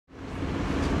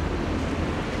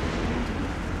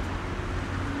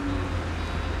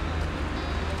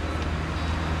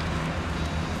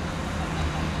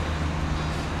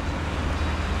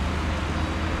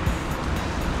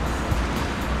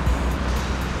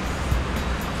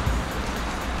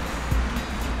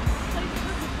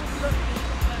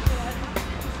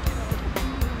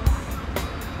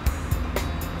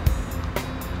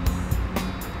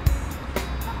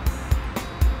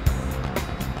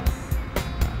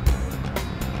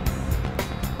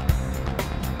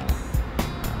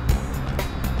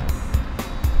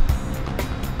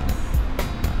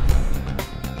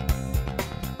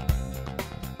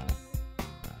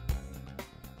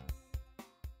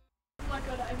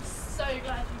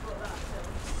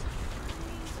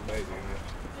amazing, isn't it?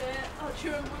 Yeah, oh, do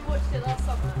you remember we watched it last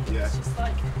summer? Yeah. It's just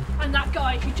like, and that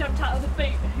guy who jumped out of the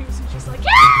boot, he was just like, yeah!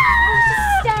 I was just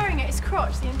staring at his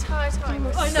crotch the entire time.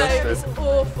 I know, it's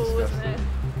awful, isn't it?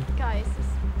 Guys, this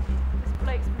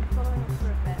bloke's been following us for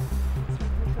a bit. It's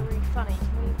making me feel really funny.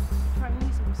 Can we try and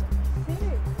use him or something?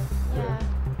 Seriously? Yeah.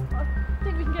 I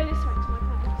think we can go this way to my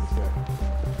parents. Yeah.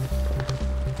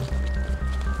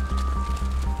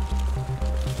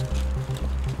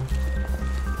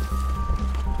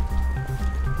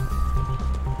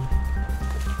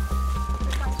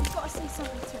 Guys, we've got to say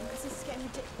something to him because this is getting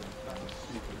ridiculous.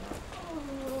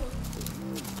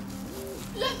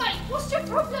 Look, mate, what's your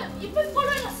problem? You've been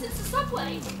following us since the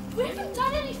subway. We haven't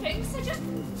done anything, so just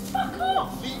fuck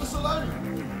off. Leave us alone!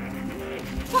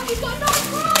 Fucking got no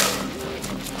crime.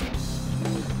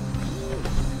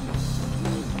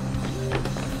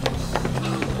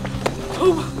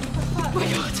 Oh my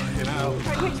god. You know.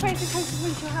 Right, which way is the closest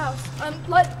way to your house?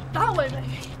 Like that way,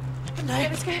 maybe. No. Yeah,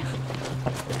 let's go.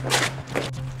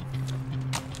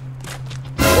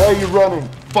 Why are you running?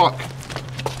 Fuck!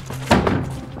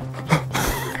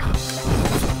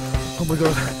 Oh my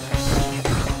god.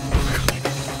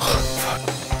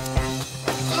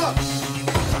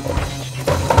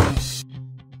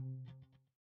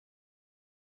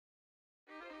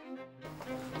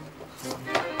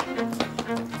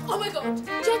 Oh my god,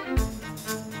 Jen!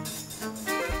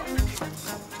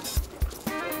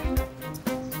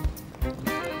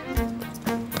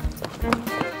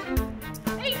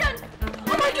 Aidan!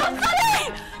 Oh my god, Sonny!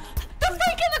 The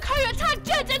freak in the coat attacked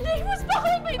Jed and he was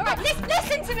behind me! Right,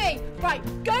 listen to me! Right,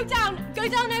 go down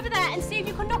over there and see if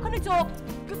you can knock on the door.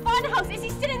 Go find the house. Is he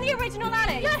still in the original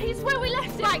alley? Yeah, he's where we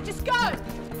left him. Right, just go!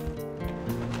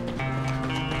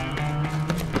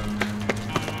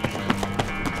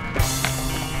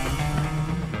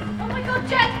 Oh my god,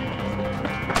 Jed!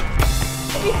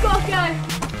 You've got to go!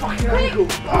 Fucking ankle!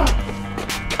 Ah.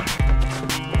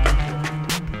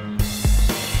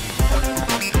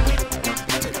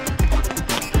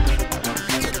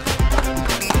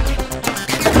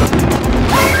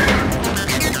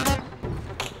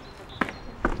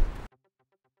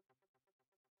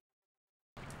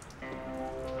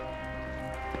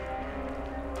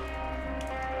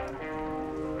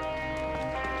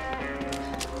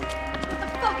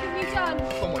 What have you done?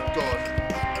 Oh my god.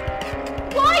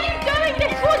 Why are you doing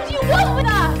this? What do you want with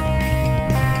us?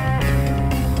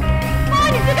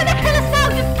 Fine, if you're gonna kill us now,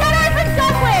 just get over and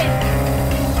done with!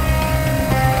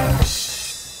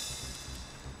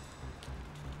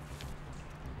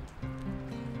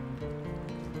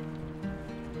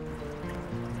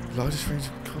 Largest range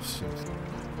of costumes.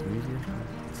 Medium.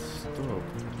 Stop.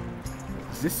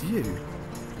 Is this you?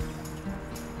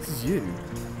 This is you.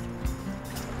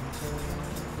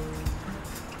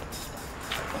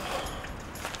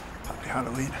 Happy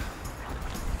Halloween.